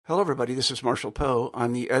Hello, everybody. This is Marshall Poe.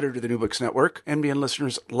 I'm the editor of the New Books Network. NBN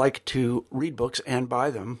listeners like to read books and buy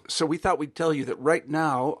them. So we thought we'd tell you that right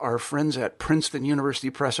now, our friends at Princeton University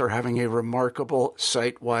Press are having a remarkable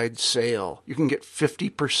site-wide sale. You can get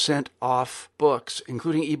 50% off books,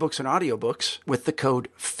 including ebooks and audiobooks, with the code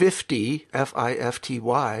 50,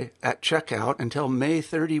 F-I-F-T-Y, at checkout until May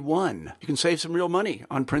 31. You can save some real money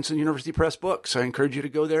on Princeton University Press books. I encourage you to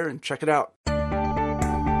go there and check it out.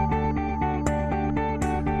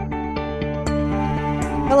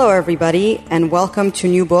 Hello, everybody, and welcome to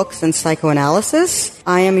New Books and Psychoanalysis.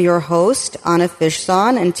 I am your host, Anna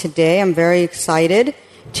Fishzon, and today I'm very excited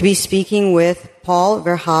to be speaking with Paul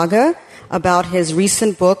Verhaeghe about his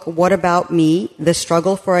recent book, What About Me? The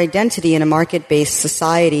Struggle for Identity in a Market-Based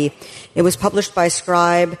Society. It was published by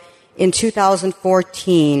Scribe in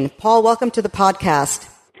 2014. Paul, welcome to the podcast.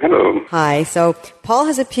 Hello. Hi. So Paul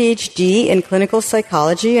has a PhD in clinical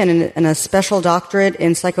psychology and a special doctorate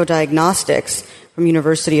in psychodiagnostics from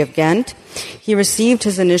University of Ghent. He received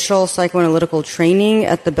his initial psychoanalytical training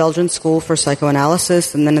at the Belgian School for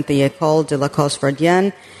Psychoanalysis and then at the École de la Cause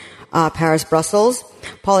Freudienne, Paris, Brussels.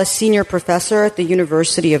 Paul is senior professor at the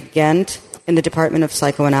University of Ghent in the Department of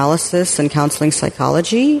Psychoanalysis and Counseling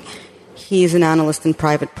Psychology. He is an analyst in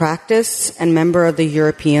private practice and member of the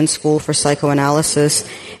European School for Psychoanalysis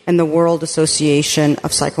and the World Association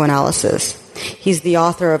of Psychoanalysis. He's the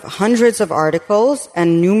author of hundreds of articles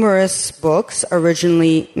and numerous books,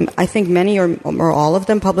 originally, I think many or all of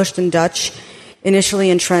them published in Dutch, initially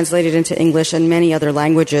and translated into English and many other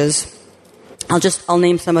languages. I'll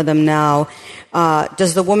name some of them now.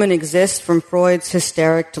 Does the Woman Exist? From Freud's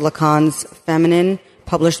Hysteric to Lacan's Feminine,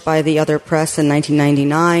 published by The Other Press in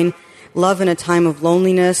 1999. Love in a Time of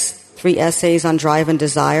Loneliness, 3 essays on drive and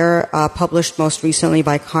desire, published most recently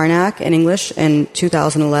by Carnac in English in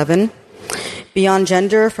 2011. Beyond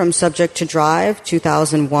Gender, From Subject to Drive,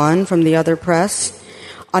 2001, from The Other Press.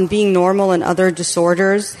 On Being Normal and Other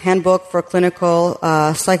Disorders, Handbook for Clinical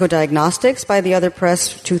Psychodiagnostics by The Other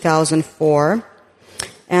Press, 2004.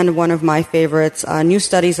 And one of my favorites, New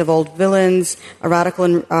Studies of Old Villains, a radical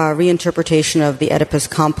reinterpretation of the Oedipus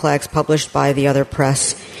complex, published by The Other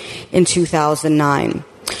Press in 2009.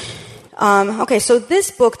 Okay, so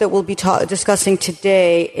this book that we'll be discussing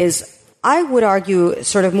today is, I would argue,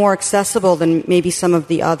 sort of more accessible than maybe some of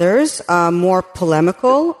the others, more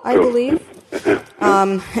polemical, I believe.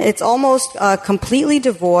 It's almost completely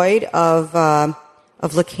devoid of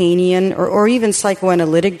Lacanian or even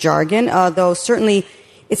psychoanalytic jargon, though certainly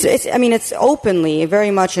it's openly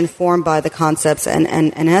very much informed by the concepts and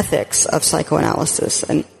ethics of psychoanalysis.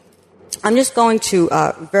 And I'm just going to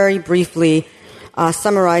very briefly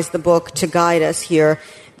summarize the book to guide us here.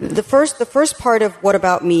 The first part of What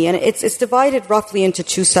About Me, and it's divided roughly into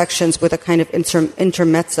 2 sections with a kind of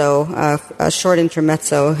intermezzo, a short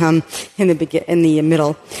intermezzo in the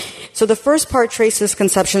middle. So the first part traces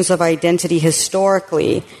conceptions of identity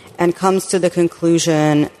historically and comes to the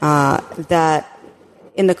conclusion that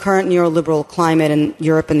in the current neoliberal climate in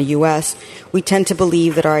Europe and the U.S., we tend to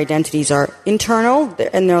believe that our identities are internal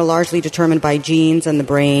and they're largely determined by genes and the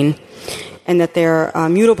brain, and that they're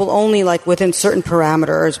mutable only like within certain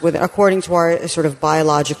parameters according to our sort of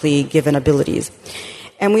biologically given abilities.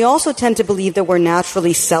 And we also tend to believe that we're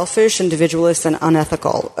naturally selfish, individualist, and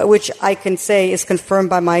unethical, which I can say is confirmed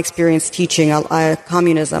by my experience teaching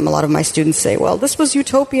communism. A lot of my students say, well, this was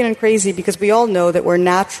utopian and crazy because we all know that we're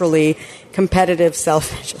naturally competitive,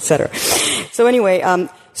 selfish, etc. So anyway,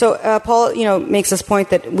 Paul, makes this point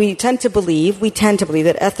that we tend to believe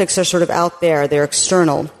that ethics are sort of out there, they're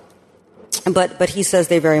external. But he says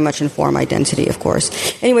they very much inform identity, of course.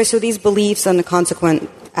 Anyway, so these beliefs and the consequent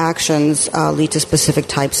actions lead to specific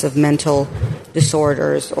types of mental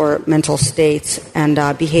disorders or mental states and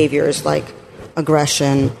behaviors like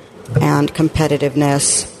aggression and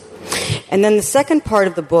competitiveness. And then the second part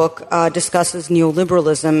of the book discusses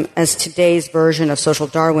neoliberalism as today's version of social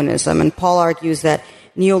Darwinism. And Paul argues that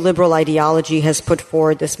neoliberal ideology has put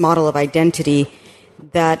forward this model of identity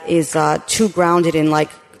that is too grounded in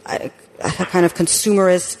a kind of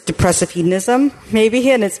consumerist, depressive hedonism,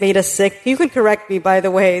 maybe, and it's made us sick. You can correct me, by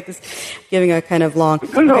the way. Giving a kind of long...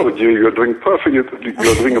 No, you're doing perfect. You're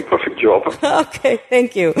doing a perfect job. Okay,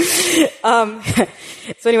 thank you.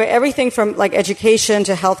 So anyway, everything from education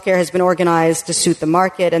to healthcare has been organized to suit the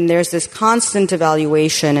market, and there's this constant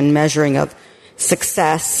evaluation and measuring of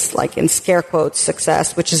success, like in scare quotes,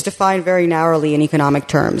 success, which is defined very narrowly in economic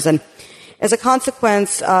terms. And as a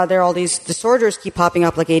consequence, there are all these disorders keep popping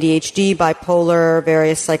up like ADHD, bipolar,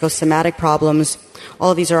 various psychosomatic problems. All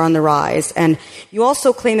of these are on the rise. And you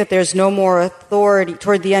also claim that there's no more authority.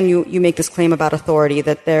 Toward the end, you make this claim about authority,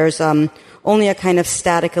 that there's only a kind of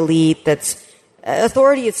static elite that's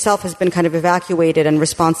authority itself has been kind of evacuated and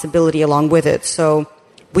responsibility along with it. So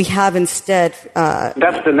we have instead...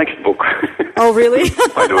 That's the next book. Oh, really?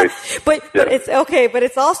 By the way. But it's okay, but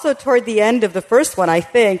it's also toward the end of the first one, I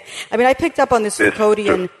think. I mean, I picked up on this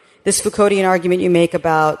Foucauldian argument you make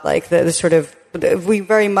about like the sort of, we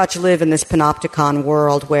very much live in this panopticon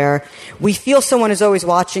world where we feel someone is always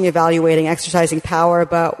watching, evaluating, exercising power,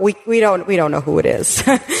 but we don't know who it is.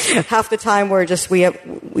 Half the time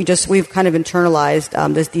we've kind of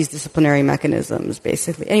internalized these disciplinary mechanisms,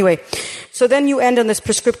 basically. Anyway, so then you end on this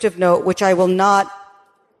prescriptive note, which I will not.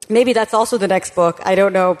 Maybe that's also the next book. I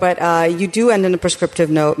don't know, but you do end on a prescriptive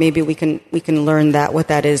note. Maybe we can learn what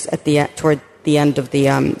that is at toward the end of the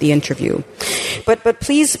interview. But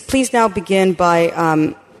please now begin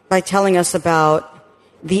by telling us about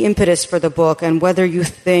the impetus for the book and whether you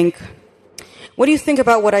think. What do you think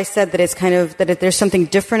about what I said, that it's kind of that there's something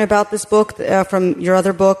different about this book from your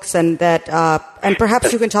other books, and that and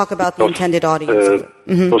perhaps you can talk about the intended audience.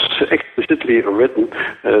 It was explicitly written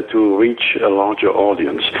to reach a larger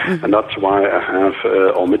audience, and that's why I have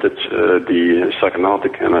omitted the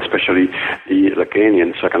psychoanalytic and especially the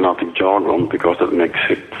Lacanian psychoanalytic jargon, because that makes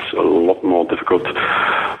it a lot more difficult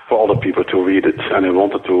for other people to read it. And I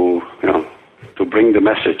wanted to bring the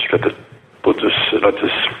message that let's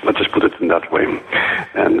just put it in that way.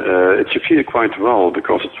 And it succeeded quite well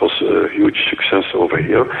because it was a huge success over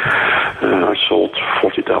here. I sold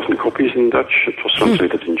 40,000 copies in Dutch. It was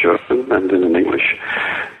translated in German and then in English.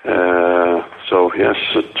 So yes,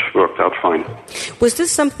 it worked out fine. Was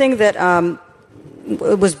this something that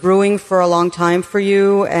was brewing for a long time for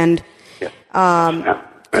you? And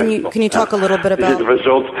can you talk a little bit about? This is the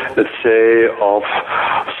result, let's say, of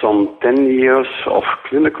some 10 years of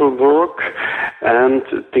clinical work and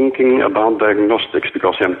thinking about diagnostics,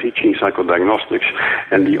 because I'm teaching psychodiagnostics,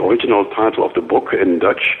 and the original title of the book in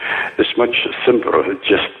Dutch is much simpler. It's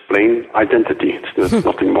just plain identity. It's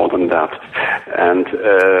nothing more than that. And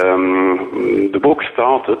the book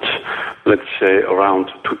started, let's say, around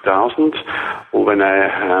 2000, when I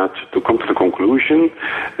had to come to the conclusion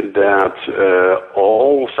that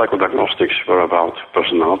all psychodiagnostics were about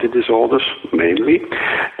personality disorders, mainly,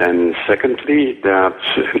 and secondly, that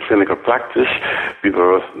in clinical practice, we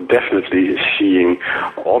were definitely seeing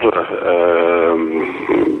other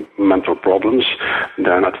mental problems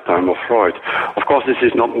than at the time of Freud. Of course, this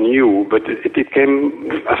is not new, but it came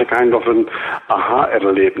as a kind of an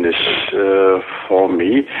aha-erlebnis for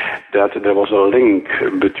me, that there was a link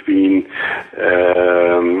between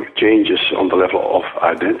changes on the level of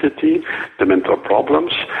identity, the mental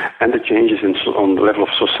problems, and the changes on the level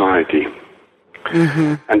of society.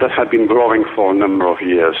 Mm-hmm. And that had been growing for a number of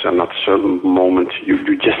years, and at a certain moment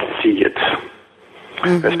you just see it.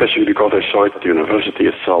 Mm-hmm. Especially because I saw it at the university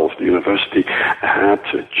itself. The university had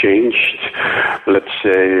changed, let's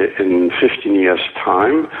say, in 15 years'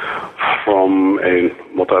 time, from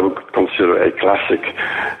what I would consider a classic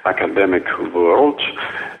academic world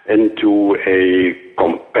into a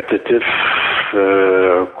competitive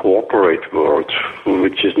corporate world,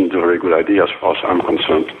 which isn't a very good idea as far as I'm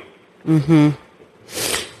concerned. Mm-hmm.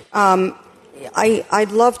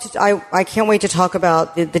 I'd love to. I can't wait to talk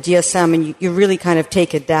about the DSM, and you really kind of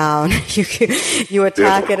take it down. you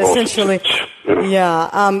attack it essentially. Yeah.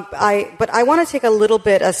 But I want to take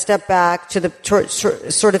a step back to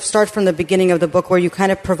sort of start from the beginning of the book, where you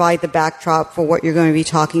kind of provide the backdrop for what you're going to be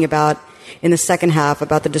talking about in the second half,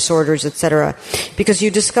 about the disorders, etc. Because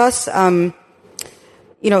you discuss,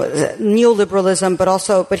 neoliberalism,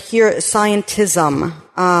 but here scientism.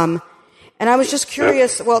 And I was just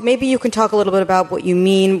curious, well, maybe you can talk a little bit about what you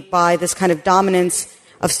mean by this kind of dominance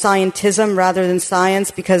of scientism rather than science,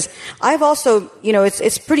 because I've also,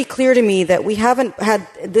 it's pretty clear to me that we haven't had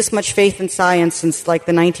this much faith in science since like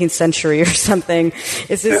the 19th century or something.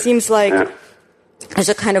 It seems like there's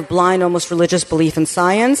a kind of blind, almost religious belief in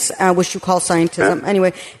science, which you call scientism.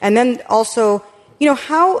 Anyway, and then also,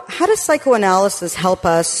 how does psychoanalysis help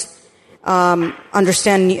us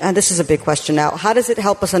understand, and this is a big question now, how does it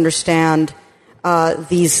help us understand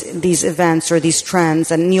these events or these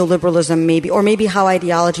trends and neoliberalism maybe how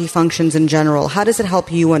ideology functions in general? How does it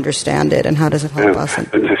help you understand it, and how does it help us?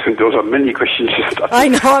 Those are many questions. I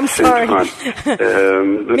know, I'm sorry.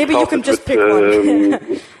 Maybe you can just pick one.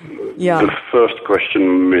 Yeah. The first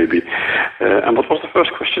question, maybe. And what was the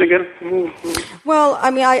first question again? Well, I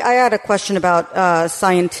mean, I had a question about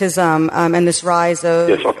scientism and this rise of...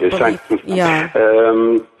 Yes, okay, scientism. Yeah.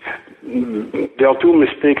 There are two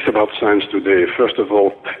mistakes about science today. First of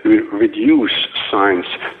all, we reduce science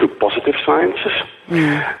to positive sciences,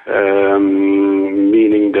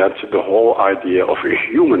 meaning that the whole idea of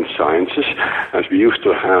human sciences, as we used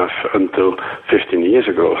to have until 15 years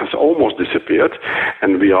ago, has almost disappeared,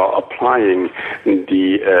 and we are applying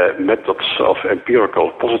the methods of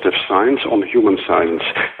empirical positive science on human science,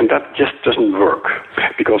 and that just doesn't work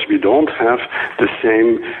because we don't have the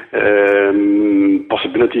same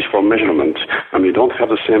possibilities for measurement, and we don't have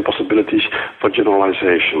the same possibilities for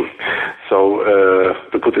generalization. So,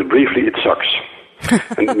 to put it briefly, it sucks.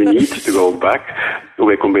 And we need to go back to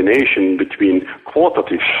a combination between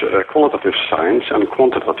qualitative science and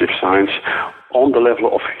quantitative science on the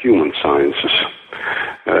level of human sciences.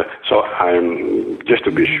 So just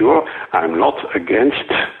to be sure, I'm not against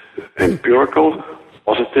empirical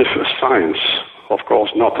positive science. Of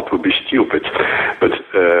course not, that would be stupid. But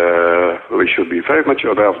we should be very much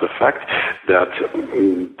aware of the fact that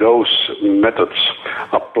those methods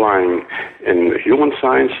applying in human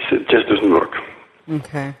science just doesn't work.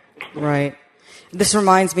 Okay, right. This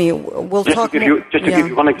reminds me, we'll just talk to give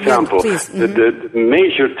you one example, yeah, please. Mm-hmm. The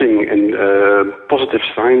major thing in positive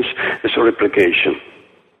science is replication.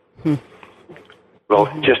 Well,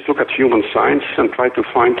 just look at human science and try to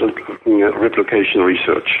find replication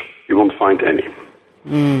research. You won't find any.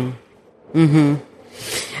 Mm-hmm.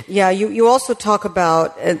 Yeah, you also talk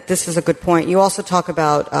about, this is a good point, you also talk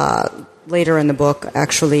about, later in the book,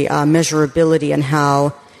 actually, measurability and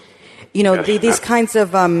how, these kinds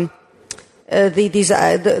of,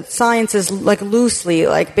 the sciences, like loosely,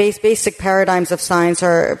 like basic paradigms of science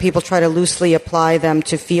are, people try to loosely apply them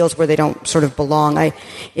to fields where they don't sort of belong.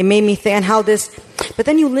 It made me think, and how this, but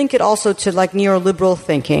then you link it also to like neoliberal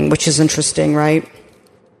thinking, which is interesting, right?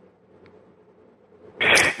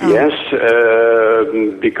 Yes,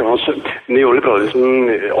 because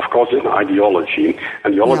neoliberalism, of course, is an ideology.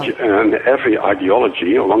 And every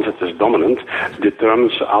ideology, once it is dominant,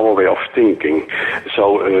 determines our way of thinking.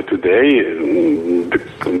 So today, the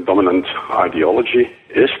dominant ideology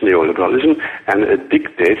is neoliberalism, and it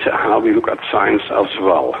dictates how we look at science as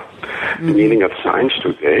well. Mm-hmm. Meaning that science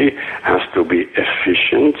today has to be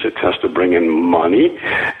efficient, it has to bring in money,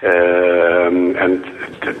 and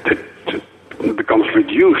it becomes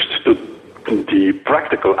reduced to the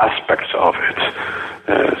practical aspects of it.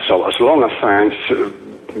 So as long as science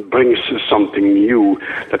brings something new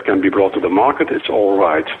that can be brought to the market, it's all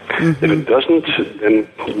right. Mm-hmm. If it doesn't, then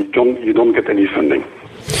you don't get any funding.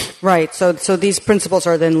 Right. So these principles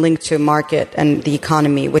are then linked to market and the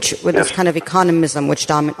economy, with this kind of economism, which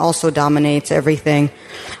also dominates everything.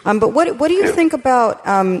 But what do you think about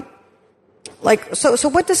so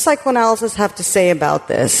what does psychoanalysis have to say about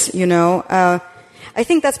this? I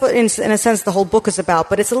think that's what, in a sense, the whole book is about,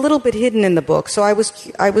 but it's a little bit hidden in the book. So I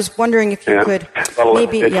was wondering if you could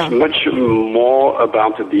maybe... It's much more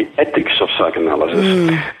about the ethics of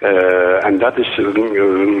psychoanalysis, and that is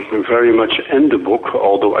very much in the book,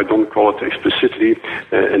 although I don't call it explicitly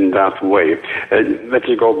in that way. Let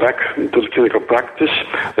us go back to the clinical practice.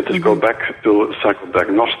 Let us go back to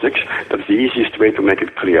psychodiagnostics. That's the easiest way to make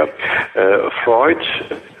it clear. Freud,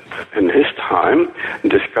 in his time,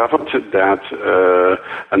 discovered that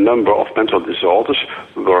a number of mental disorders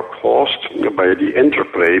were caused by the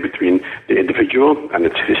interplay between the individual and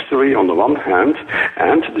its history on the one hand,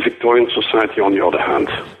 and the Victorian society on the other hand.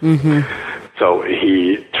 Mm-hmm. So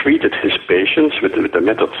he treated his patients with the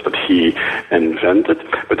methods that he invented,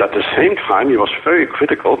 but at the same time he was very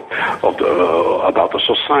critical about the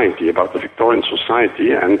society, about the Victorian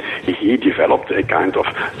society, and he developed a kind of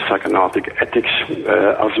psychoanalytic ethics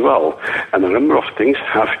as well. And a number of things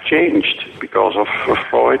have changed because of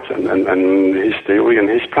Freud and his theory and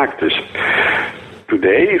his practice.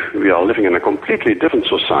 Today, we are living in a completely different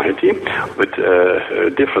society with a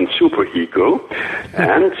different superego,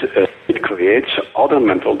 and it creates other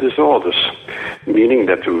mental disorders, meaning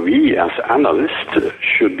that we as analysts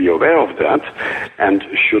should be aware of that and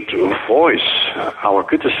should voice our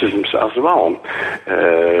criticisms as well,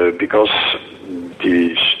 because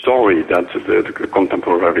the story that the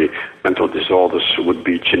contemporary mental disorders would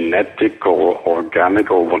be genetic or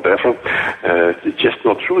organic or whatever, it's just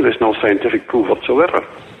not true. There's no scientific proof whatsoever.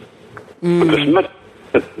 But there's much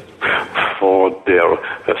for their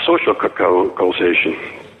social causation.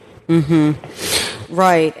 Mm-hmm.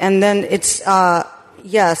 Right. And then it's...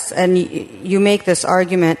 yes, and you make this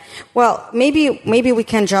argument. Well, maybe we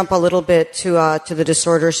can jump a little bit to the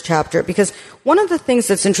disorders chapter, because one of the things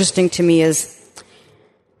that's interesting to me is,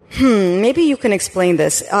 maybe you can explain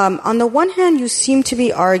this. On the one hand, you seem to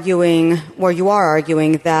be arguing, or you are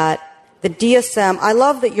arguing, that the DSM, I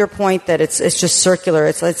love that your point that it's just circular.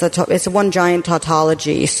 It's a one giant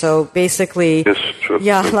tautology. So basically, yes, true.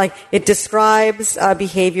 Yeah, like it describes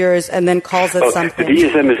behaviors and then calls it something. The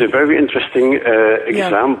DSM is a very interesting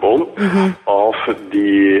example of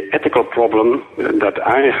the ethical problem that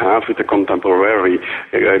I have with the contemporary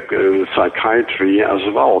psychiatry as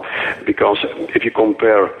well. Because if you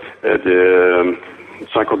compare the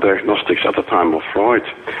psychodiagnostics at the time of Freud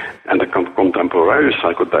and the contemporary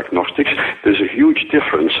psychodiagnostics, there's a huge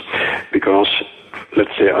difference because, let's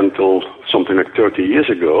say, until something like 30 years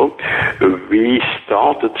ago, we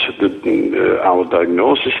started our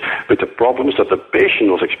diagnosis with the problems that the patient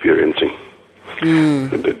was experiencing.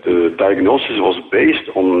 The diagnosis was based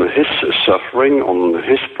on his suffering, on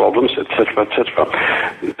his problems, etc., etc.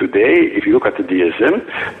 Today, if you look at the DSM,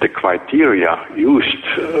 the criteria used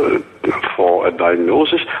for a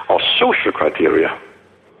diagnosis are social criteria.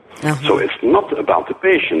 So it's not about the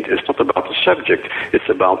patient, it's not about the subject, it's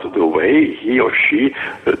about the way he or she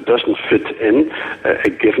doesn't fit in a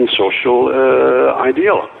given social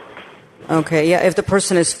ideal. Okay, yeah, if the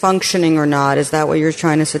person is functioning or not, is that what you're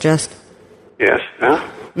trying to suggest? Yes.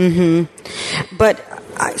 But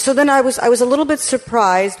so then I was a little bit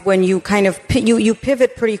surprised when you kind of you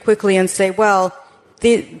pivot pretty quickly and say, well,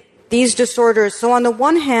 these disorders. So on the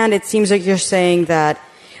one hand, it seems like you're saying that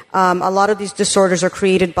a lot of these disorders are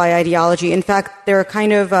created by ideology. In fact, they're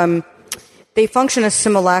kind of they function as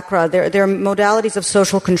simulacra. They're modalities of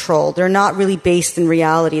social control. They're not really based in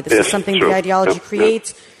reality. This is something the ideology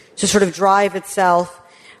creates to sort of drive itself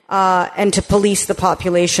and to police the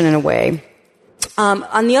population in a way.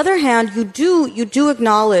 On the other hand, you do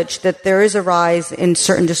acknowledge that there is a rise in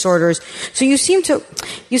certain disorders. So you seem to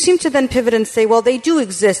then pivot and say, well, they do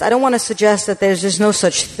exist. I don't want to suggest that there's just no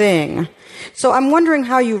such thing. So I'm wondering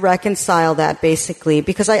how you reconcile that, basically,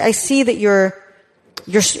 because I see that you're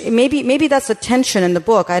maybe that's a tension in the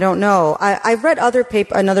book. I don't know. I've read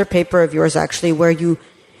another paper of yours actually where you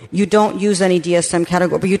don't use any DSM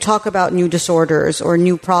category, but you talk about new disorders or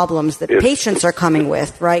new problems that patients are coming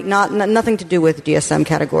with, right? Nothing to do with DSM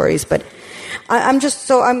categories, but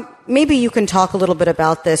maybe you can talk a little bit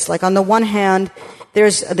about this. Like on the one hand,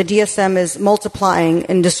 there's the DSM is multiplying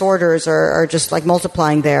and disorders are just like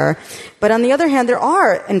multiplying there. But on the other hand, there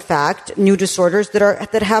are, in fact, new disorders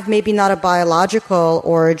that have maybe not a biological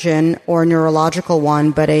origin or neurological one,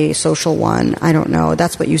 but a social one. I don't know.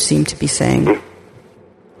 That's what you seem to be saying.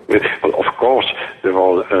 Well, of course, there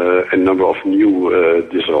are a number of new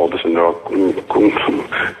disorders, and there are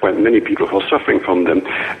quite many people who are suffering from them.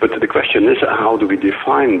 But the question is, how do we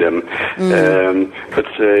define them?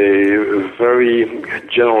 That's a very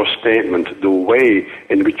general statement. The way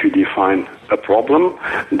in which we define a problem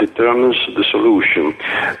determines the solution.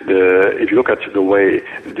 If you look at the way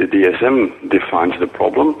the DSM defines the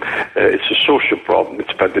problem, it's a social problem.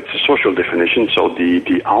 It's a social definition. So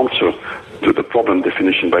the answer to the problem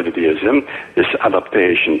definition by the DSM is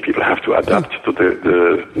adaptation. People have to adapt to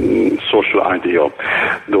the social ideal.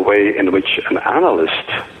 The way in which an analyst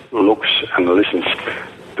looks and listens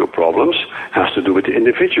to problems has to do with the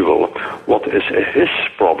individual. What is his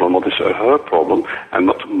problem, what is her problem, and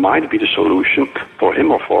what might be the solution for him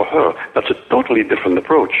or for her. That's a totally different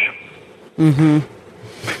approach.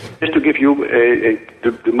 Just to give you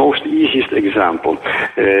the most easiest example,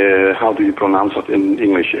 how do you pronounce that in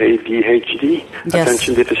English? ADHD? Yes.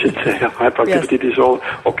 Attention deficit hyperactivity disorder?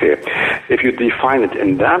 Okay. If you define it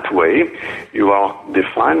in that way, you are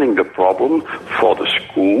defining the problem for the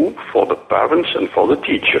school, for the parents, and for the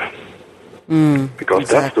teacher. Because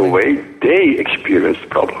that's the way they experience the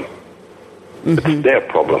problem. It's their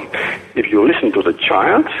problem. If you listen to the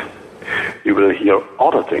child, you will hear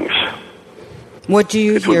other things. What do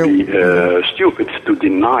you hear? It would be stupid to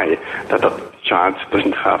deny that a child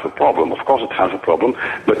doesn't have a problem. Of course it has a problem,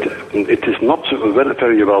 but it is not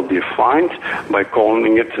very well defined by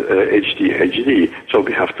calling it ADHD. So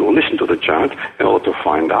we have to listen to the child in order to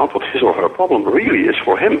find out what his or her problem really is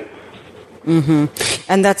for him.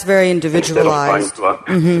 And that's very individualized.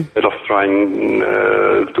 Instead of trying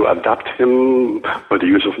to adapt him by the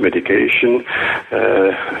use of medication,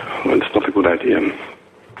 it's not a good idea.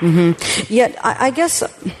 Yet, I guess,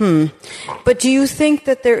 but do you think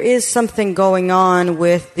that there is something going on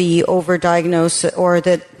with the overdiagnosis, or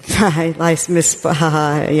that, that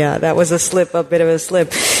was a bit of a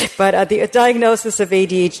slip, but the diagnosis of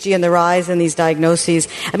ADHD and the rise in these diagnoses?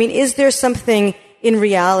 I mean, is there something in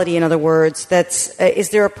reality, in other words, is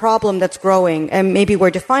there a problem that's growing? And maybe we're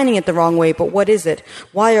defining it the wrong way, but what is it?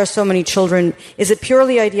 Why are so many children, is it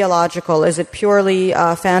purely ideological? Is it purely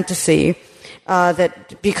fantasy?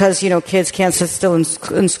 that because, kids can't sit still in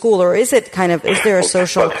school, or is it is there a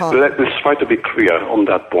social cause? Let's try to be clear on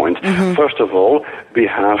that point. Mm-hmm. First of all, we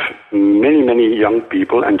have many, many young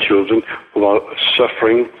people and children who are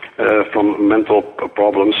suffering from mental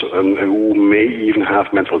problems and who may even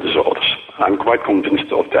have mental disorders. I'm quite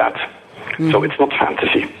convinced of that. Mm-hmm. So it's not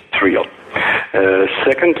fantasy, it's real.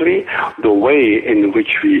 Secondly, the way in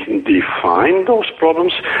which we define those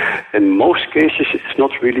problems, in most cases, is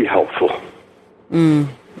not really helpful.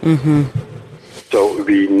 Mm-hmm. So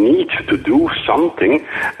we need to do something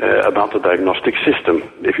about the diagnostic system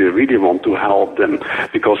if we really want to help them.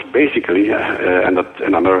 Because basically, and that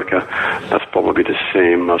in America, that's probably the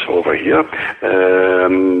same as over here,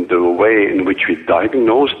 the way in which we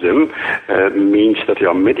diagnose them means that they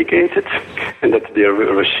are medicated and that they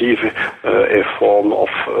receive a form of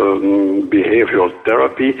behavioral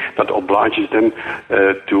therapy that obliges them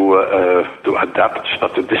to adapt,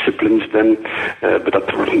 that disciplines them, but that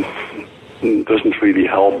doesn't really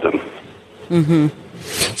help them. Mm-hmm.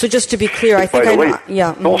 So just to be clear, I think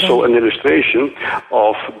also an illustration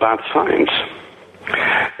of bad science.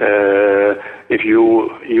 If you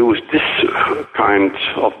use this kind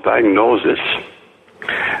of diagnosis,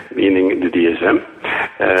 meaning the DSM,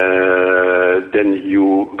 then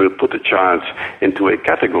you will put a child into a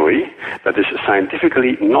category that is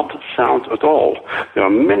scientifically not sound at all. There are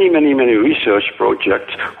many, many, many research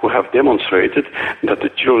projects who have demonstrated that the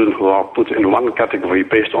children who are put in one category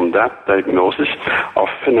based on that diagnosis are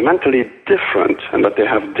fundamentally different and that they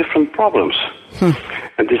have different problems.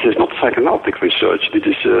 And this is not psychoanalytic research. This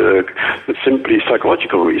is simply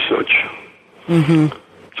psychological research. Mm-hmm.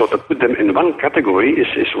 So to put them in one category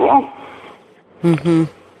is wrong. Mm-hmm.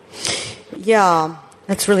 Yeah,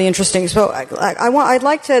 that's really interesting. So I'd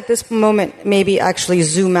like to, at this moment, maybe actually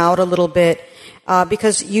zoom out a little bit,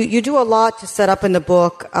 because you do a lot to set up in the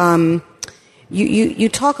book. You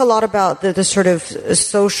talk a lot about the sort of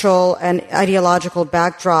social and ideological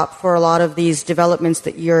backdrop for a lot of these developments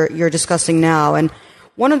that you're discussing now. And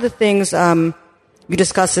one of the things you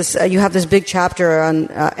discuss is you have this big chapter on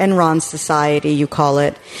Enron society, you call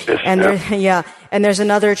it, and and there's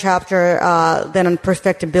another chapter then on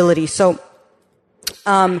perfectibility. So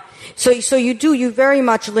you very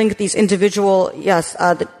much link these individual,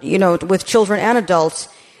 with children and adults,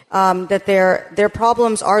 that their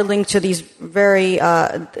problems are linked to these very,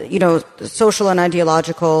 social and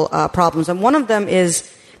ideological problems. And one of them is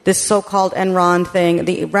this so-called Enron thing,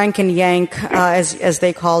 the rank and yank, as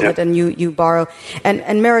they called it, and you borrow. And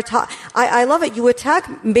I love it. You attack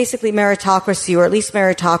basically meritocracy, or at least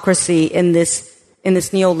meritocracy in this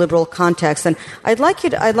neoliberal context. And I'd like you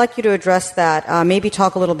to address that. Maybe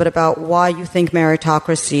talk a little bit about why you think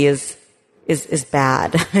meritocracy is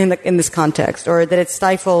bad in this context, or that it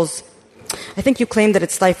stifles. I think you claim that it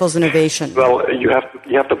stifles innovation. Well, you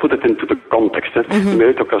have to put it into the context. Mm-hmm.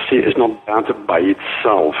 Meritocracy is not bad by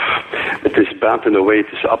itself. It is bad in the way it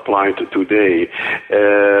is applied today.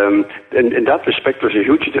 In that respect, there's a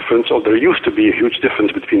huge difference, or there used to be a huge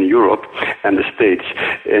difference between Europe and the States.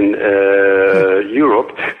 In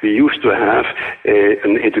Europe, we used to have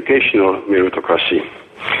an educational meritocracy,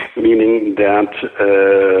 meaning that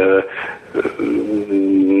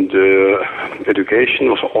the education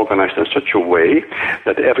was organized in such a way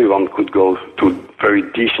that everyone could go to very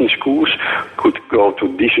decent schools, could go to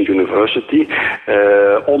decent university,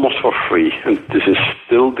 almost for free. And this is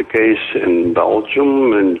still the case in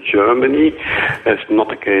Belgium and Germany. It's not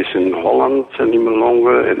the case in Holland any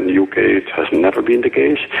longer. In the UK, it has never been the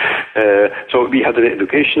case. So we had an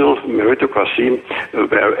educational meritocracy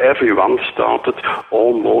where everyone started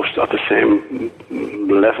almost at the same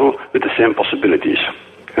level with the same possibilities.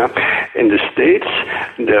 In the States,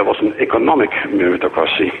 there was an economic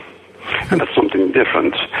meritocracy. And that's something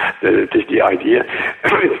different. It is the idea,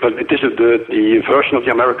 but it is the version of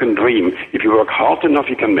the American dream. If you work hard enough,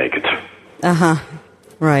 you can make it. Uh-huh.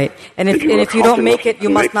 Right. And if you don't make it, you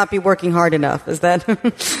must not be working hard enough. Is that?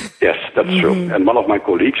 Yes, that's true. And one of my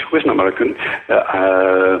colleagues, who is an American,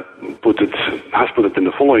 has put it in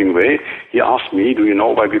the following way. He asked me, "Do you know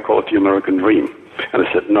why we call it the American dream?" And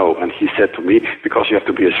I said, "No." And he said to me, "Because you have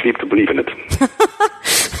to be asleep to believe in it."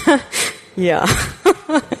 Yeah.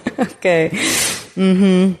 Okay.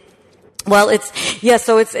 Mm-hmm. Well,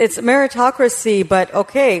 so it's meritocracy, but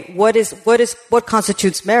okay, what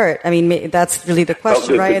constitutes merit? I mean, that's really the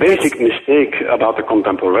question, right? The basic mistake about the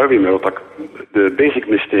contemporary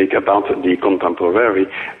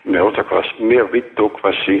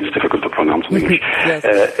meritocracy, it's difficult to pronounce in English, yes.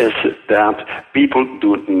 Is that people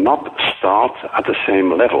do not start at the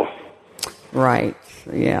same level. Right.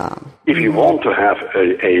 Yeah. If you want to have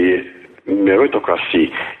a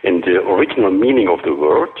meritocracy in the original meaning of the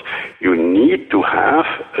word, you need to have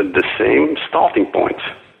the same starting point.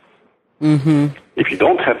 Mm-hmm. If you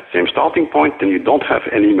don't have the same starting point, then you don't have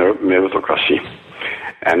any meritocracy.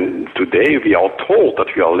 And today we are told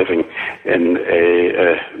that we are living in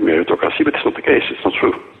a meritocracy, but it's not the case. It's not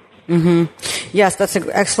true. Mm-hmm. Yes, that's an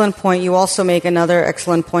excellent point. You also make another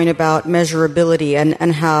excellent point about measurability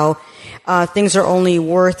and how things are only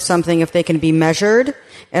worth something if they can be measured.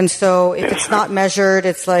 And so if it's not measured,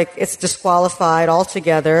 it's like it's disqualified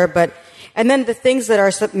altogether. And then the things that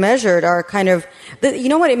are measured are kind of, you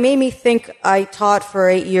know what, it made me think. I taught for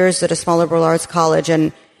 8 years at a small liberal arts college,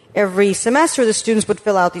 and every semester the students would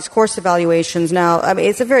fill out these course evaluations. Now, I mean,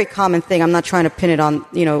 it's a very common thing. I'm not trying to pin it on,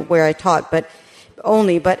 where I taught, but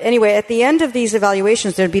anyway, at the end of these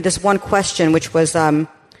evaluations, there'd be this one question, which was,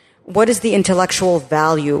 what is the intellectual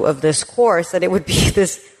value of this course? And it would be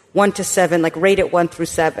this 1 to 7, like rate it 1 through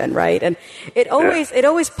 7, right? And it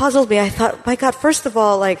always puzzled me. I thought, my God, first of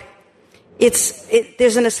all, like,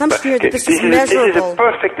 there's an assumption here that this is measurable. This is a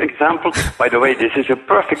perfect example. By the way, this is a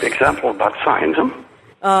perfect example about science.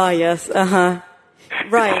 Yes.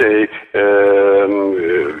 Right. It's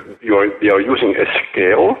you are using a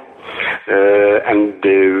scale, and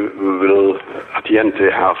they will, at the end, they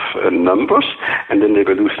have numbers, and then they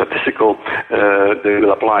will do they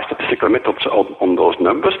will apply statistical methods on those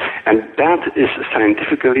numbers, and that is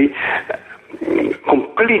scientifically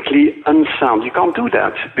completely unsound. You can't do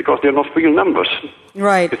that because they're not real numbers.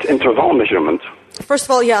 Right. It's interval measurement. First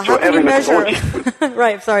of all, yeah, how can you measure?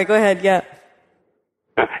 Right, sorry, go ahead, yeah.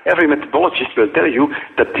 Every methodologist will tell you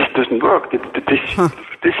that this doesn't work.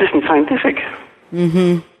 This isn't scientific.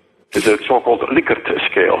 Mm-hmm. It's a so-called Likert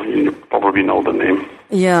scale. You probably know the name.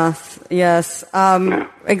 Yes.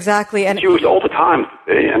 Exactly. And it's used all the time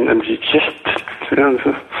today, and it's just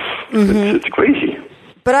it's crazy.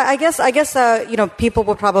 But I guess people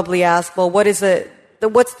would probably ask, well, what's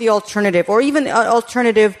the alternative, or even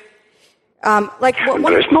alternative? There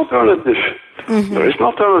is no alternative. Mm-hmm. There is no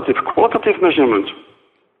alternative. Qualitative measurement.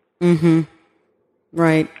 Mm-hmm.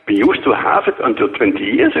 Right. We used to have it until 20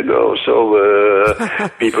 years ago. So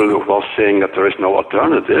people who were saying that there is no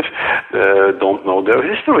alternative don't know their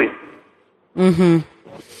history. Mm-hmm.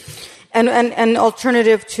 And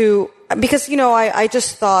alternative to, because I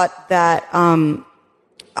just thought that.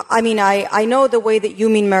 I know the way that you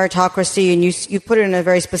mean meritocracy, and you put it in a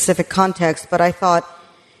very specific context, but I thought,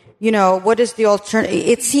 what is the alternative?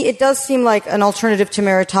 It does seem like an alternative to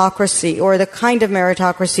meritocracy, or the kind of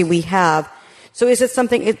meritocracy we have. So is it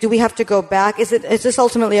something, do we have to go back? Is this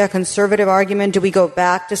ultimately a conservative argument? Do we go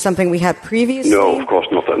back to something we had previously? No, of course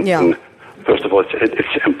not. Yeah. First of all,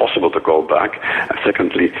 it's impossible to go back. And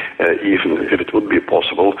secondly, even if it would be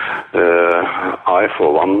possible, I,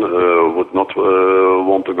 for one, would not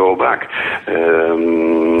want to go back.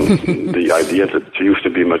 The idea that it used to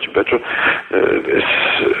be much better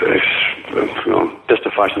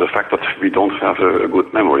testifies to the fact that we don't have a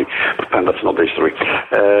good memory. But that's not history.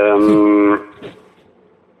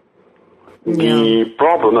 The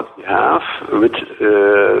problem that we have with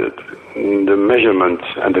the measurement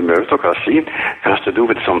and the meritocracy has to do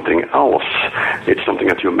with something else. It's something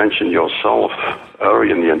that you mentioned yourself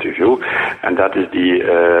earlier in the interview, and that is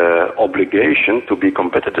the obligation to be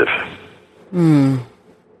competitive.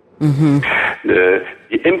 Mm-hmm. The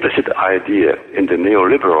implicit idea in the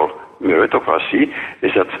neoliberal meritocracy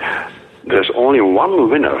is that there's only one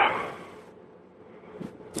winner.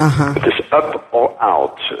 Uh-huh. It is up or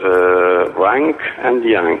out, rank and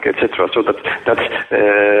yank, etc. So that's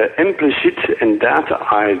implicit in that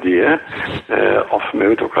idea of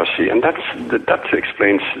meritocracy, and that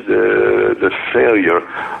explains the failure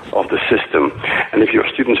of the system. And if your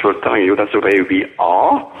students were telling you that's the way we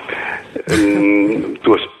are,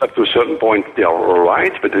 up to a certain point they are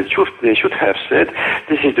right, but they should have said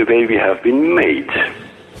this is the way we have been made.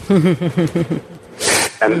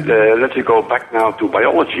 And let's go back now to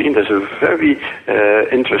biology. There's a very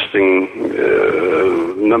interesting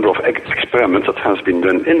number of experiments that has been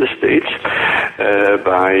done in the States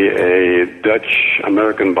by a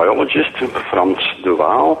Dutch-American biologist, Frans de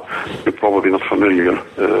Waal. You're probably not familiar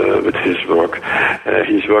with his work.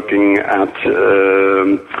 He's working at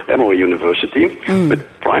Emory University with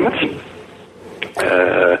primates.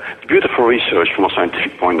 It's beautiful for research from a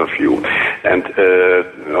scientific point of view. And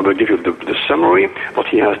I will give you the summary. What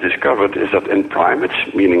he has discovered is that in primates,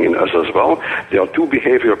 meaning in us as well, there are two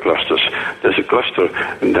behavior clusters. There's a cluster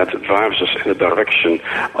that drives us in the direction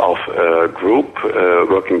of group,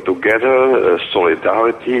 working together,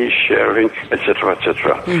 solidarity, sharing, etc.,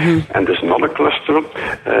 etc. And there's another cluster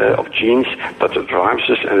of genes that drives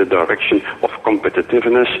us in the direction of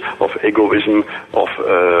competitiveness, of egoism, of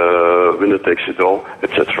winner takes it all,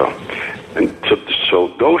 etc. And so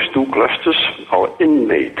those two clusters are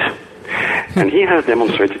innate. And he has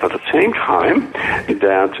demonstrated at the same time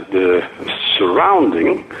that the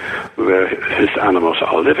surrounding where his animals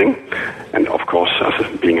are living, and of course,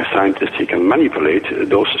 as being a scientist, he can manipulate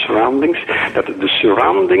those surroundings, that the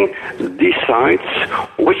surrounding decides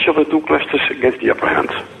which of the two clusters gets the upper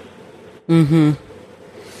hand.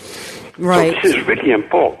 Right. So this is really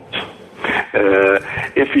important.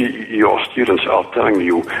 If your students are telling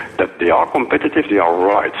you that they are competitive, they are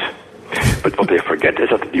right. But what they forget is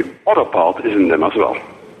that the other part is in them as well.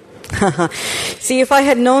 See, if I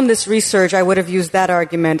had known this research, I would have used that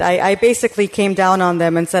argument. I basically came down on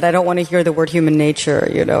them and said, I don't want to hear the word human nature,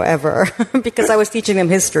 ever, because I was teaching them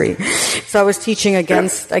history. So I was teaching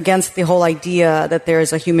against the whole idea that there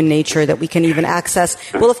is a human nature that we can even access.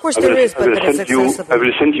 Well, of course there is, but that it's accessible. I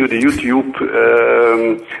will send you the YouTube,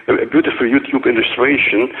 a beautiful YouTube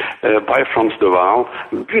illustration by Frans de Waal.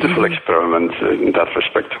 Beautiful experiment in that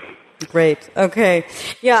respect. Great. Okay.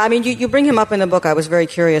 Yeah, I mean, you bring him up in the book. I was very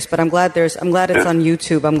curious, but I'm glad it's on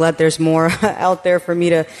YouTube. I'm glad there's more out there for me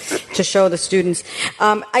to show the students.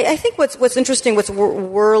 I think what's interesting, what's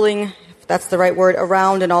whirling, if that's the right word,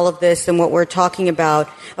 around in all of this and what we're talking about,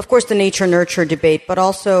 of course, the nature-nurture debate, but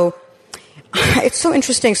also, it's so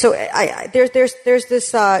interesting. So there's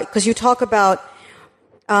this, because you talk about,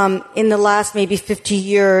 in the last maybe 50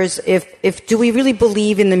 years, if do we really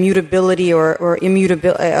believe in the mutability or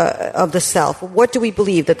immutability of the self? What do we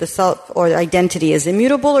believe, that the self or the identity is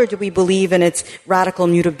immutable, or do we believe in its radical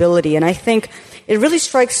mutability? And I think it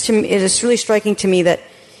is really striking to me that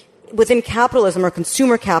within capitalism, or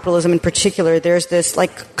consumer capitalism in particular, there's this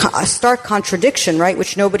like a stark contradiction, right,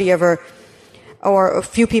 which nobody ever, or a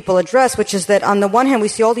few people address, which is that on the one hand we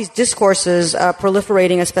see all these discourses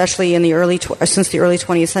proliferating, especially in the since the early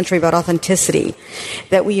 20th century, about authenticity,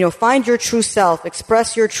 that we find your true self,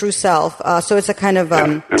 express your true self. So it's a kind of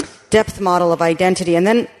depth model of identity. And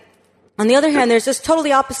then on the other hand, there's this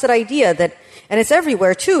totally opposite idea that, and it's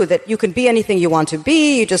everywhere too, that you can be anything you want to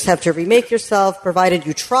be. You just have to remake yourself, provided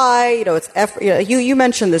you try. It's effort. You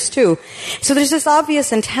mentioned this too. So there's this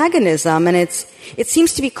obvious antagonism, and it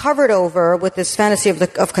seems to be covered over with this fantasy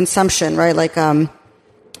of consumption, right? Like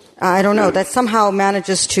I don't know, that somehow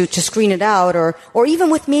manages to screen it out, or even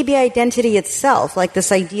with maybe identity itself, like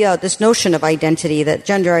this idea, this notion of identity, that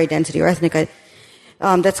gender identity or ethnic,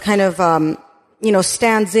 that's kind of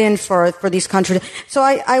stands in for these contradictions. So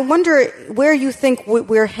I wonder where you think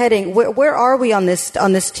we're heading. Where are we on this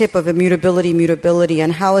tip of mutability,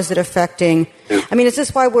 and how is it affecting? I mean, is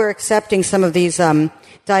this why we're accepting some of these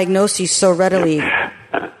diagnoses so readily,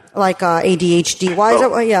 like ADHD? Why is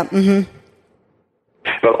that? Yeah. Mm-hmm.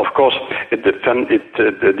 Well, of course, it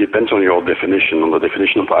depends on your definition, on the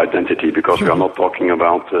definition of identity, because we are not talking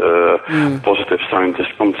about positive scientist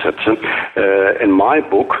concepts. In my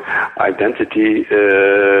book, identity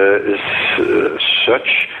is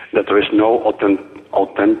such that there is no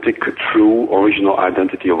authentic, true, original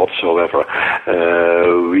identity whatsoever.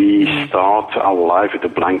 We start our life with a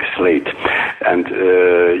blank slate. And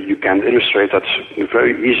you can illustrate that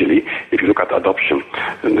very easily if you look at adoption.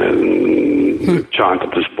 A child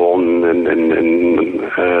that is born in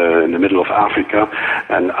the middle of Africa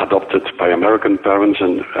and adopted by American parents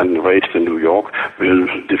and raised in New York will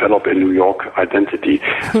develop a New York identity.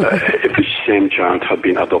 If the same child had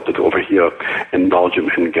been adopted over here in Belgium,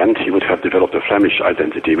 in Ghent, he would have developed a Flemish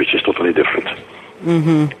identity, which is totally different.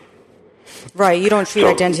 Mm-hmm. Right, you don't treat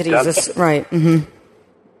identities as... Right, mm-hmm.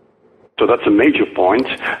 So that's a major point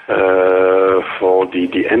for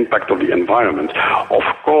the impact of the environment. Of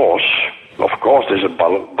course, there's a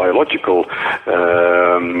biological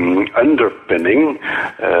underpinning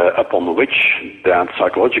upon which that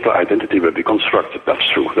psychological identity will be constructed. That's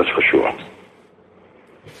true, that's for sure.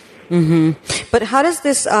 Mm-hmm. But how does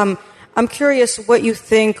this... I'm curious what you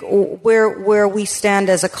think, where we stand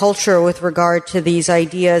as a culture with regard to these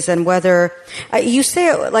ideas, and whether you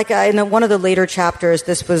say, like in one of the later chapters,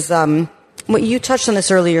 this was you touched on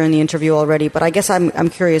this earlier in the interview already, but I guess I'm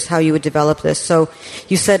curious how you would develop this. So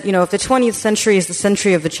you said, if the 20th century is the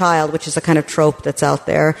century of the child, which is a kind of trope that's out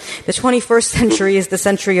there, the 21st century is the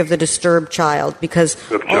century of the disturbed child, because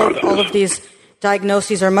all of these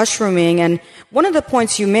diagnoses are mushrooming. And one of the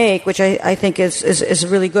points you make, which I think is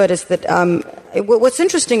really good, is that what's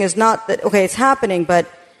interesting is not that, okay, it's happening, but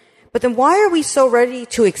then why are we so ready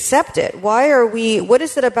to accept it? What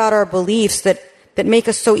is it about our beliefs that make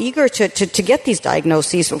us so eager to get these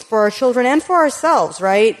diagnoses for our children and for ourselves,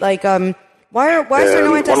 right? Like, why is there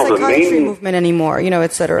no anti-psychiatry movement anymore,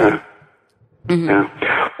 et cetera? Mm-hmm. Yeah.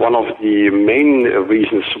 One of the main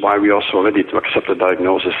reasons why we are so ready to accept a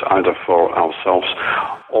diagnosis either for ourselves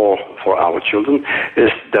or for our children is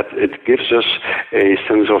that it gives us a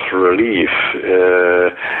sense of relief.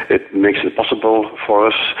 It makes it possible for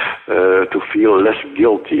us to feel less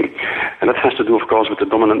guilty. And that has to do, of course, with the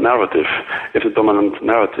dominant narrative. If the dominant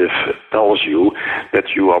narrative tells you that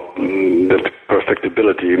that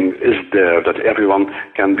perfectibility is there, that everyone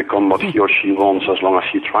can become what he or she wants as long as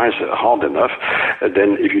he tries hard enough,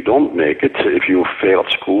 then if you don't make it, if you fail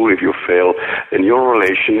at school, if you fail in your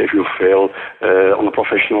relation, if you fail on a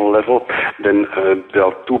professional level, then there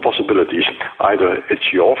are two possibilities. Either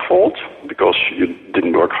it's your fault because you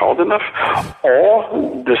didn't work hard enough,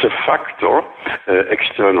 or there's a factor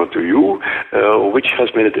external to you which has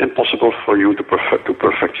made it impossible for you to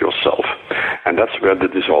perfect yourself. And that's where the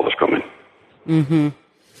disorders come in. Mm-hmm.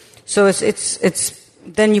 So it's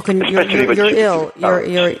then you're ill.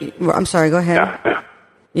 I'm sorry. Go ahead.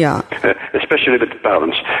 Yeah. Especially with the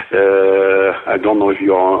parents. I don't know if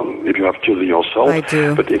you have children yourself. I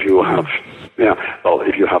do. But if you have,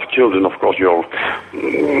 if you have children, of course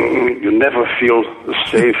you never feel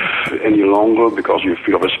safe any longer because you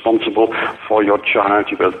feel responsible for your child.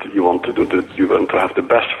 You want to have the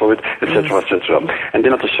best for it, etc., etc. And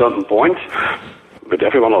then at a certain point, with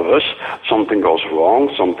every one of us, something goes wrong,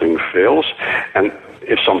 something fails, and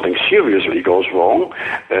if something seriously goes wrong,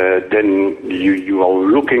 then you are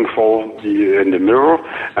looking in the mirror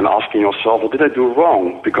and asking yourself, what did I do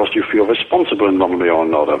wrong? Because you feel responsible in one way or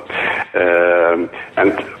another.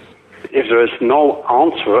 And if there is no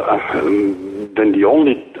answer, then the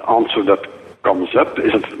only answer that comes up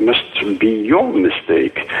is it must be your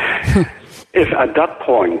mistake. If at that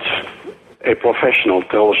point a professional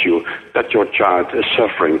tells you that your child is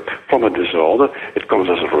suffering from a disorder, it comes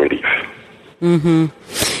as a relief. Mm-hmm.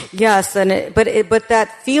 Yes, but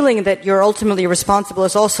that feeling that you're ultimately responsible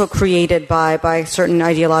is also created by certain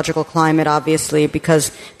ideological climate, obviously,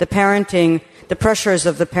 because the pressures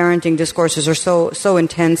of the parenting discourses are so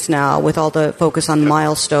intense now with all the focus on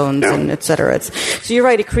milestones and et cetera. So you're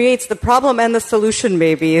right; it creates the problem and the solution,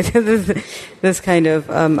 maybe this kind of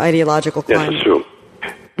ideological climate. Yes, true.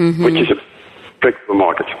 Mm-hmm. Which is a trick of the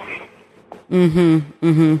market. Mm-hmm.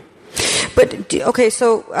 Mm-hmm. But okay,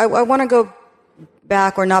 so I want to go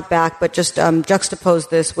back, or not back, but just juxtapose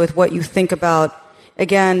this with what you think about,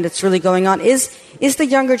 again, that's really going on. Is the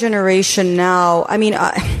younger generation now, I mean,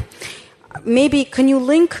 maybe can you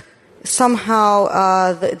link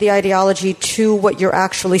somehow the ideology to what you're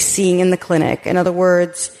actually seeing in the clinic? In other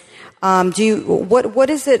words, what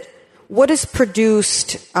is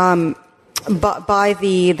produced by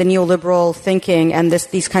the neoliberal thinking and this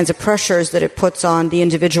these kinds of pressures that it puts on the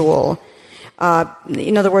individual?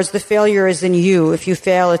 In other words, the failure is in you. If you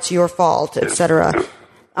fail, it's your fault, etc.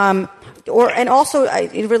 And also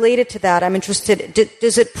related to that, I'm interested.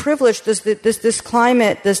 Does it privilege? Does this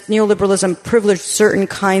climate, this neoliberalism, privilege certain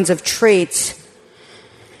kinds of traits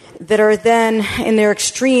that are then, in their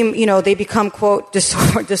extreme, they become quote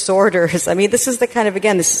disorders? I mean, this is the kind of,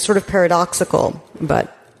 again, this is sort of paradoxical,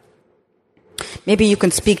 but maybe you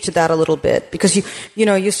can speak to that a little bit, because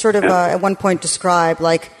you sort of at one point described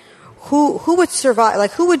like. Who would survive? Like,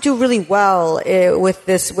 who would do really well with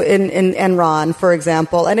this in Enron, for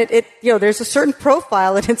example? And it there's a certain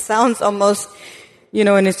profile, and it sounds almost, in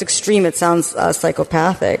its extreme, it sounds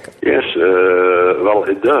psychopathic. Yes, well,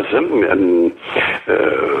 it does. And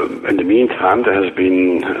in the meantime, there has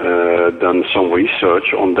been done some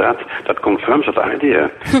research on that confirms that idea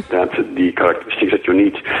that the characteristics that you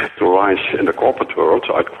need to rise in the corporate world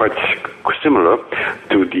are quite similar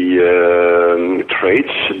to the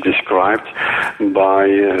traits described by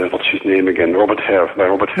what's his name again? Robert Hare,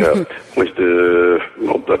 who is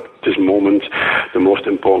at this moment the most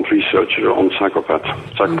important researcher on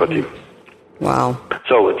psychopathy. Wow.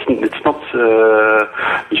 So it's not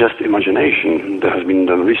just imagination. There has been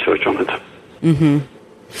done research on it. Mm-hmm.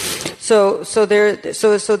 So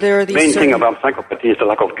there are these main thing about psychopathy is the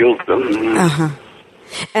lack of guilt. Uh-huh.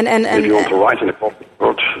 And if you want to rise in the corporate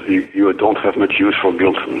world, you don't have much use for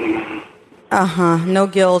guilt. Uh-huh. No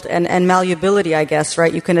guilt and malleability, I guess,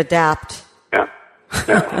 right? You can adapt. Yeah.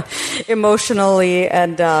 Emotionally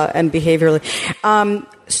and behaviorally.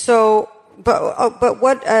 So But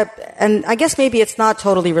what? And I guess maybe it's not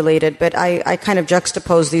totally related, but I kind of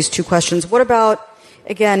juxtapose these two questions. What about?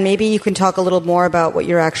 Again, maybe you can talk a little more about what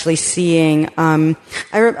you're actually seeing.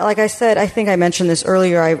 Like I said, I think I mentioned this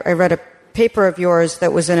earlier. I read a paper of yours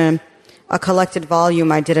that was in a collected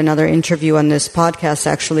volume. I did another interview on this podcast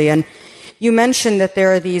actually, and you mentioned that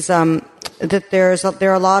there are these there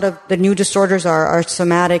are a lot of the new disorders are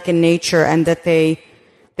somatic in nature, and that they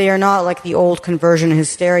are not like the old conversion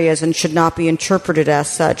hysterias and should not be interpreted as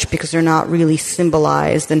such because they're not really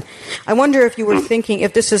symbolized. And I wonder if you were thinking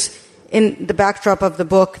if this is in the backdrop of the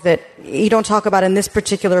book that you don't talk about in this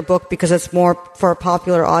particular book because it's more for a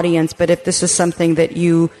popular audience, but if this is something that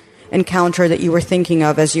you encounter that you were thinking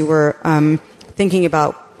of as you were thinking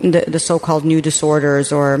about the so-called new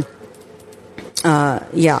disorders or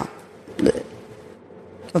of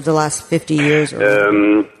the last 50 years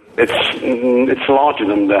or It's larger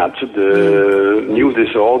than that. The new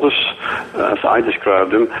disorders, as I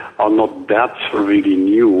describe them, are not that really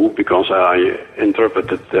new because I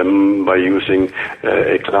interpreted them by using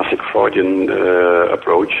a classic Freudian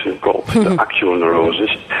approach called the actual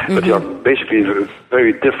neurosis. But they are basically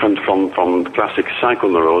very different from classic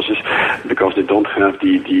psychoneurosis because they don't have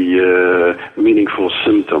the meaningful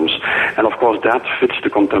symptoms. And of course that fits the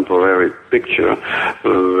contemporary picture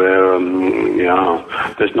where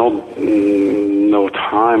there's no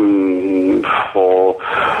time for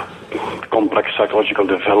complex psychological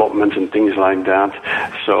development and things like that.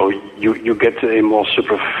 So you get a more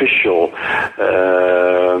superficial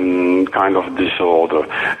kind of disorder.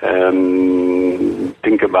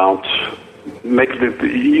 Think about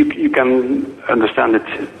you can understand it.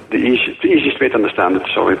 The easiest way to understand it.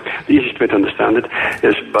 The easiest way to understand it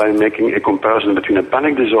is by making a comparison between a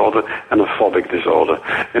panic disorder and a phobic disorder.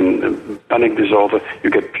 In a panic disorder, you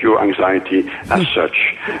get pure anxiety as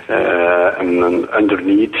such, and then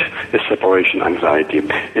underneath is separation anxiety.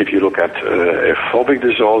 If you look at a phobic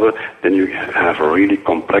disorder, then you have a really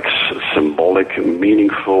complex, symbolic,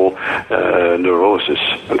 meaningful neurosis,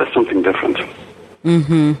 and that's something different.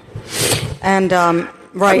 Mm-hmm. And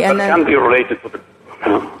right, and then can be related to the.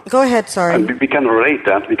 Go ahead. Sorry. And we can relate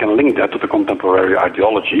that. We can link that to the contemporary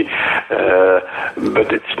ideology,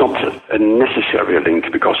 but it's not a necessary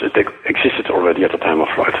link because it existed already at the time of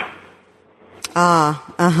Freud.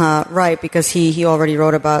 Right, because he already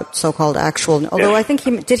wrote about so-called actual. Although I think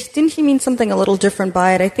didn't he mean something a little different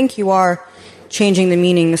by it? I think you are changing the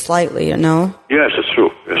meaning slightly. No. Yes, it's true.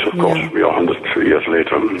 Yes, of course. We are 100 years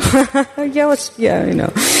later.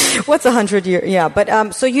 What's 100 years? Yeah,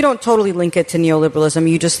 but so you don't totally link it to neoliberalism.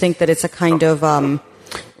 You just think that it's a kind of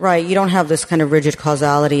right. You don't have this kind of rigid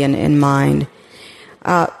causality in mind.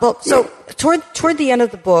 So toward the end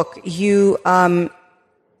of the book, you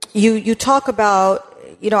talk about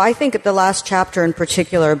I think at the last chapter in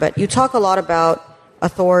particular, but you talk a lot about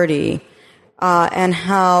authority and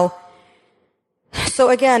how. So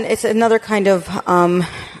again, it's another kind of, I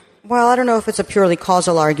don't know if it's a purely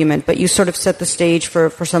causal argument, but you sort of set the stage for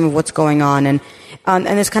some of what's going on and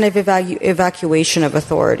this kind of evacuation of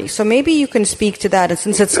authority. So maybe you can speak to that, and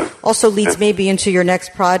since it also leads maybe into your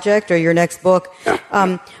next project or your next book,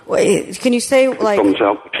 can you say why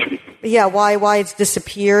it's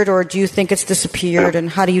disappeared, or do you think it's disappeared, and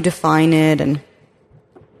how do you define it, and...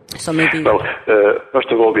 So maybe. Well,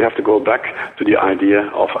 first of all, we have to go back to the idea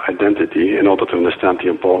of identity in order to understand the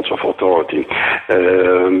importance of authority.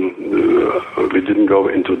 We didn't go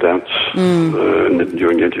into that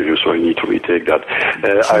during the interview, so I need to retake that.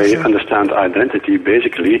 I understand identity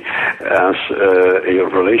basically as a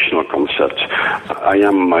relational concept. I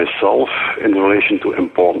am myself in relation to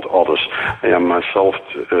important others. I am myself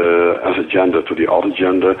as a gender to the other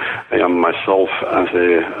gender. I am myself as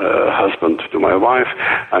a husband to my wife.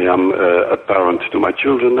 I am a parent to my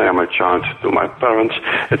children. I am a child to my parents,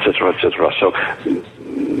 etc., etc. So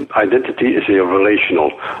identity is a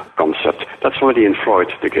relational concept. That's already in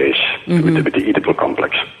Freud the case with the Oedipal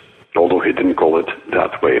complex, although he didn't call it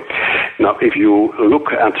that way. Now, if you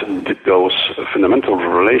look at those fundamental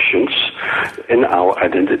relations in our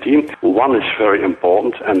identity, one is very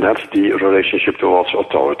important, and that's the relationship towards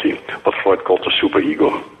authority, what Freud called the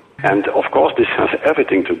superego. And of course, this has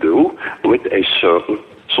everything to do with a certain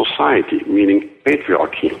society, meaning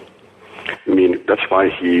patriarchy. That's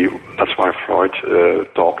why Freud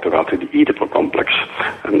talked about the Oedipal complex,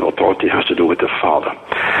 and authority has to do with the father.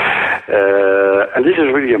 And this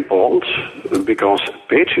is really important because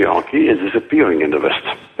patriarchy is disappearing in the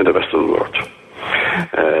Western world.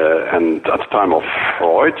 and at the time of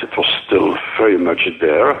Freud, it was still very much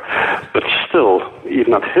there, but still,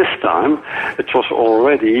 even at his time, it was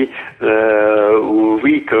already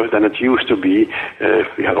weaker than it used to be.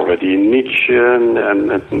 We had already Nietzsche and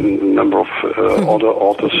a number of other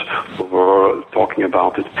authors who were talking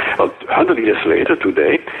about it. But 100 years later,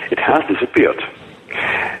 today, it has disappeared.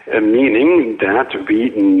 Meaning that we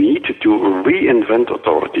need to reinvent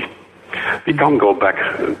authority. We can't go back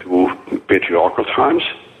to patriarchal times,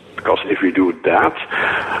 because if we do that,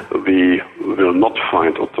 we will not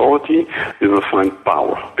find authority, we will find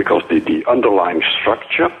power, because the underlying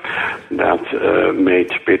structure that made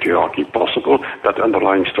patriarchy possible, that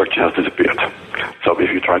underlying structure has disappeared. So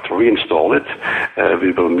if you try to reinstall it,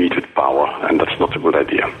 we will meet with power, and that's not a good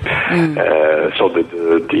idea. So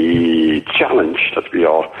the challenge that we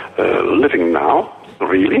are living now,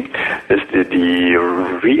 really, is the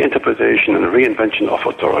reinterpretation and reinvention of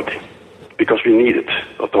authority. Because we need it.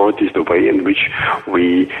 Authority is the way in which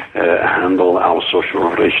we handle our social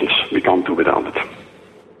relations. We can't do without it.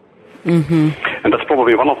 And that's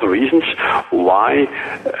probably one of the reasons why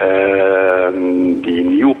the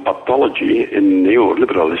new pathology in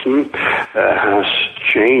neoliberalism has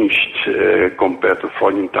changed compared to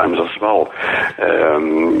Freudian times as well.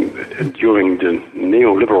 During the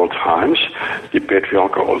neoliberal times, the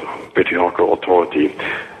patriarchal authority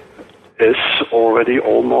is already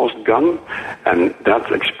almost gone, and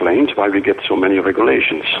that explains why we get so many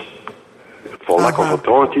regulations. For lack of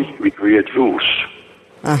authority, we create rules.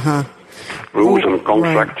 Rules and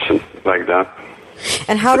contracts and like that.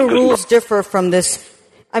 And how do rules differ from this?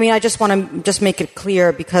 I mean, I just want to make it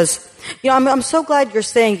clear, because, I'm so glad you're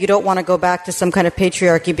saying you don't want to go back to some kind of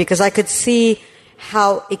patriarchy, because I could see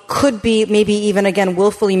how it could be maybe even, again,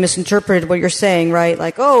 willfully misinterpreted what you're saying, right?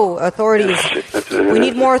 Like, authority we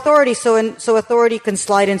need more authority, so authority can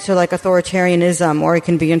slide into like authoritarianism, or it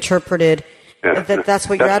can be interpreted that's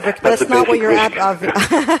what you're advocating. But that's not what you're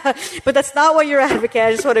advocating. But that's not what you're advocating.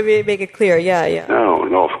 I just want to make it clear. Yeah.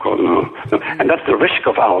 No, of course, no. And that's the risk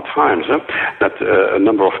of our times, that a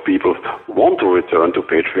number of people want to return to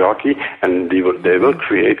patriarchy, and they will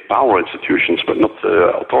create power institutions, but not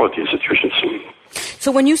authority institutions.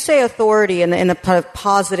 So when you say authority in the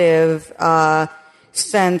positive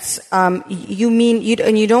sense, you mean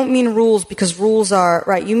you don't mean rules, because rules are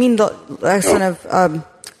right. You mean the kind of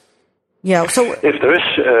So if there is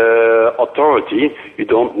authority, you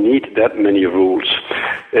don't need that many rules.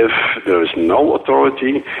 If there is no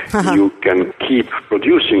authority, you can keep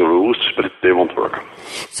producing rules, but they won't work.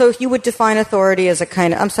 So if you would define authority as a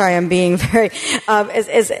kind of, I'm sorry, I'm being very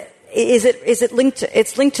is it linked to,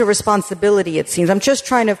 it's linked to responsibility, it seems. I'm just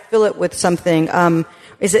trying to fill it with something.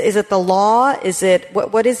 Is it the law? Is it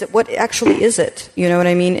what is it? What actually is it? You know what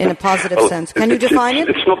I mean, in a positive sense. Can you define it?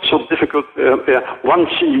 It's not so difficult. Once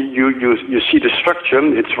you see the structure,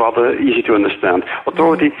 it's rather easy to understand.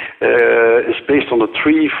 Authority is based on a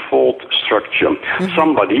threefold structure.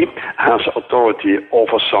 Somebody has authority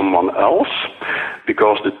over someone else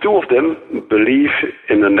because the two of them believe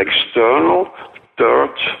in an external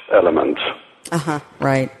third element.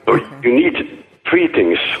 Right. So you need three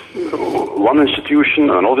things: one institution,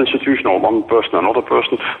 another institution, or one person, another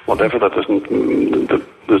person. Whatever, that's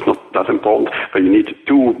not that important. But you need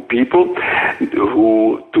two people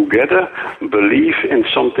who together believe in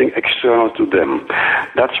something external to them.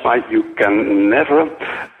 That's why you can never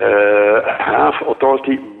have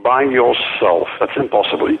authority by yourself. That's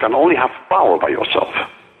impossible. You can only have power by yourself.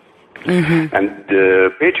 And the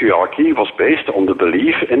patriarchy was based on the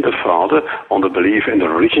belief in the father, on the belief in the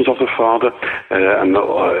religions of the father, and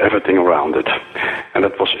everything around it. And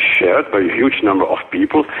that was shared by a huge number of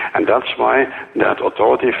people, and that's why that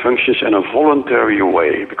authority functions in a voluntary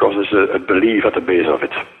way, because there's a belief at the base of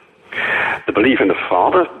it. The belief in the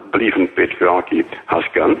father, belief in patriarchy has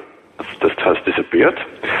gone. That has disappeared,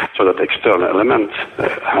 so that external element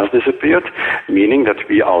has disappeared, meaning that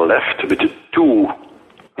we are left with two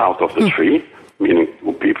out of the three, meaning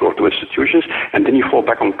two people or two institutions, and then you fall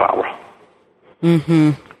back on power.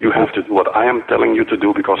 You have to do what I am telling you to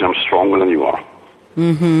do because I'm stronger than you are.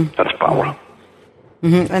 That's power.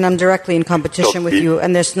 And I'm directly in competition with you,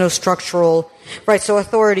 and there's no structural... Right, so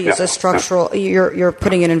authority is a structural... You're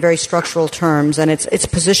putting it in very structural terms, and it's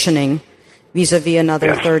positioning vis-a-vis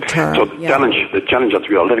another third term. So the challenge that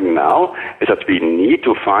we are living now is that we need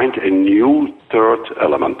to find a new third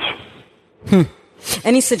element.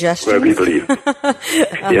 Any suggestions? Where we believe.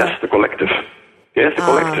 Yes, the collective. Yes, the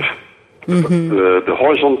collective. The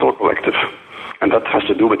horizontal collective. And that has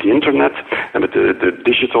to do with the internet and with the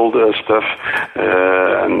digital stuff.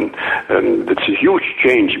 And it's a huge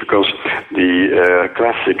change because the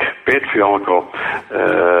classic patriarchal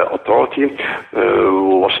authority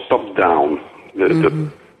was top down. The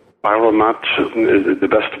pyramid is the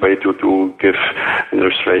best way to give an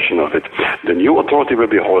illustration of it. The new authority will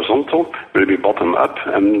be horizontal, will be bottom up,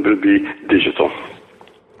 and will be digital.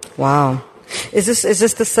 Wow. Is this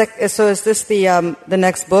the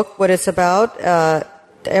next book? What it's about? Have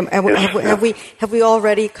we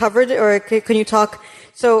already covered, or can you talk?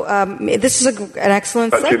 So this is an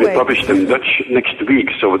excellent segue. It will be published in Dutch next week.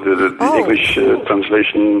 So the English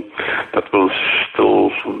translation that will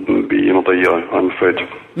still be another year, I'm afraid.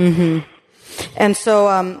 Mm-hmm. And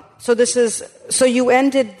so you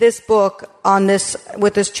ended this book on this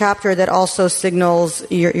with this chapter that also signals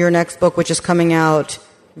your next book, which is coming out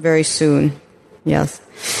very soon. Yes.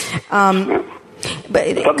 But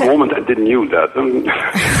at that moment, I didn't know that.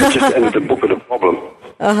 I just ended the book with a problem.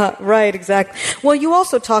 Right, exactly. Well, you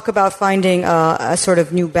also talk about finding a sort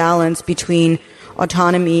of new balance between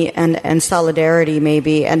autonomy and solidarity,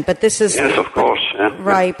 maybe. But this is yes, of course. Yeah.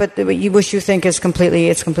 Right, but which you think is completely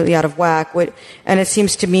out of whack. And it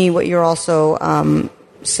seems to me what you're also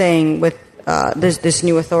saying with this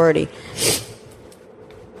new authority,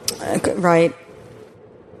 right?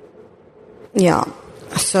 Yeah.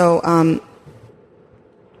 So,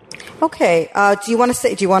 okay. Do you want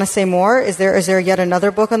to say more? Is there yet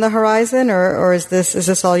another book on the horizon, or is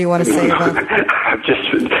this all you want to say about? I've just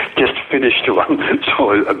finished one,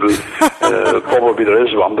 so probably there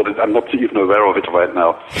is one, but I'm not even aware of it right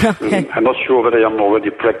now. Okay. I'm not sure whether I'm already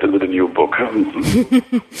pregnant with a new book.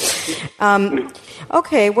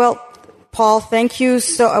 Okay. Well, Paul, thank you.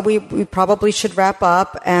 So we probably should wrap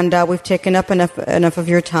up, and we've taken up enough of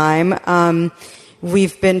your time.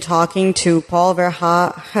 We've been talking to Paul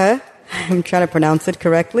Verhaeghe, I'm trying to pronounce it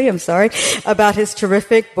correctly, I'm sorry, about his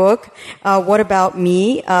terrific book, What About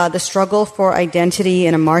Me? The Struggle for Identity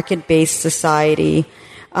in a Market-Based Society.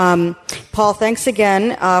 Paul, thanks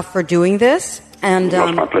again for doing this. And It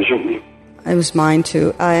was my pleasure. It was mine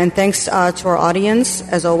too. And thanks to our audience,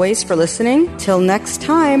 as always, for listening. Till next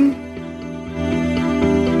time.